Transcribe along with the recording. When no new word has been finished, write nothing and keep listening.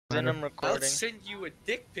Then I'm I'll recording. send you a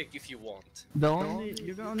dick pic if you want.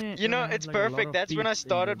 You know, it's perfect. That's when I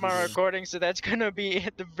started my recording, so that's gonna be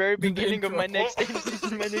at the very beginning of my next video.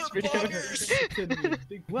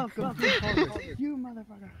 Welcome to Forest, you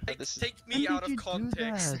motherfucker. Take me out of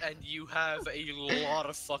context, and you have a lot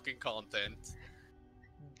of fucking content.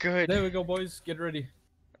 Good. There we go, boys. Get ready.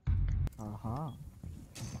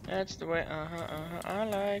 That's the way. I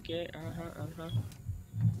like it.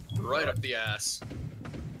 Right up the ass.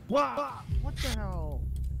 Wow! What the hell?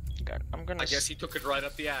 God, I'm gonna. I guess he took it right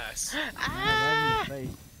up the ass. Ah! Right in the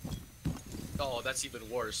face. Oh, that's even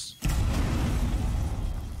worse.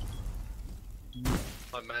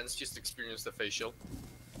 My man's just experienced the facial.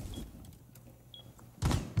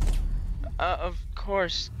 Of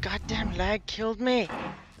course. Goddamn lag killed me.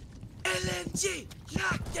 LMG,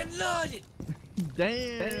 locked and loaded.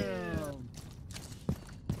 Damn!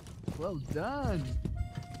 Well done!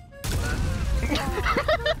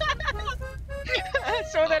 I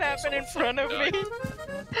saw that happen in front of me.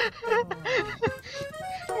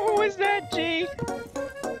 What was that, G?